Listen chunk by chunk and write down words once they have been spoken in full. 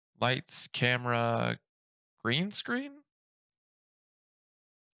Lights, camera, green screen,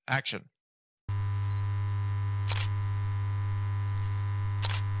 action.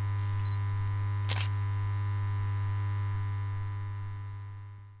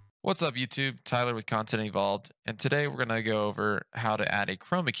 What's up, YouTube? Tyler with Content Evolved, and today we're going to go over how to add a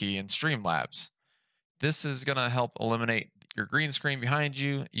chroma key in Streamlabs. This is going to help eliminate your green screen behind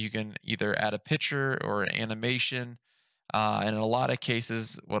you. You can either add a picture or an animation. And in a lot of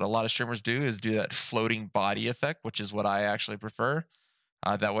cases, what a lot of streamers do is do that floating body effect, which is what I actually prefer.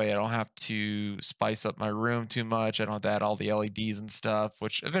 That way I don't have to spice up my room too much. I don't have to add all the LEDs and stuff,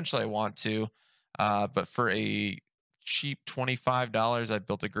 which eventually I want to. But for a cheap $25, I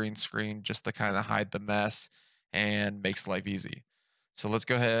built a green screen just to kind of hide the mess and makes life easy. So let's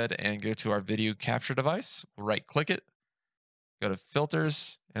go ahead and go to our video capture device, right click it, go to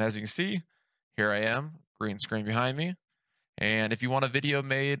filters, and as you can see, here I am, green screen behind me. And if you want a video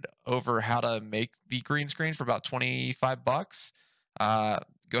made over how to make the green screen for about 25 bucks, go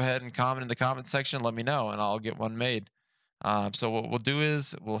ahead and comment in the comment section, let me know, and I'll get one made. So what we'll do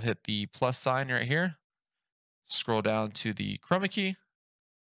is we'll hit the plus sign right here, scroll down to the chroma key,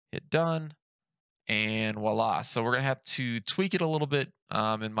 hit done, and voila. So we're gonna have to tweak it a little bit.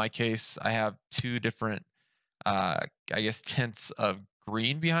 In my case, I have two different, I guess, tints of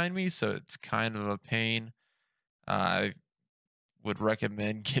green behind me, so it's kind of a pain. I would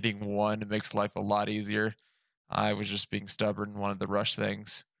recommend getting one. It makes life a lot easier. I was just being stubborn, wanted to rush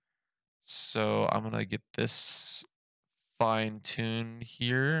things. So I'm gonna get this fine tune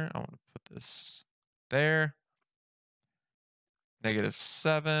here. I want to put this there.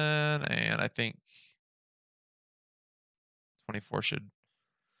 -7, and I think 24 should.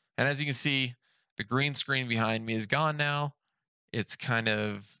 And as you can see, the green screen behind me is gone now. It's kind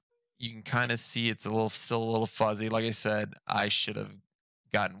of, you can kind of see it's still a little fuzzy. Like I said, I should have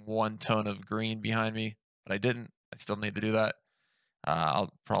gotten one tone of green behind me, but I didn't. I still need to do that.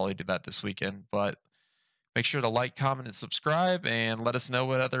 I'll probably do that this weekend, but make sure to like, comment, and subscribe, and let us know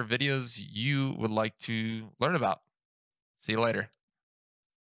what other videos you would like to learn about. See you later.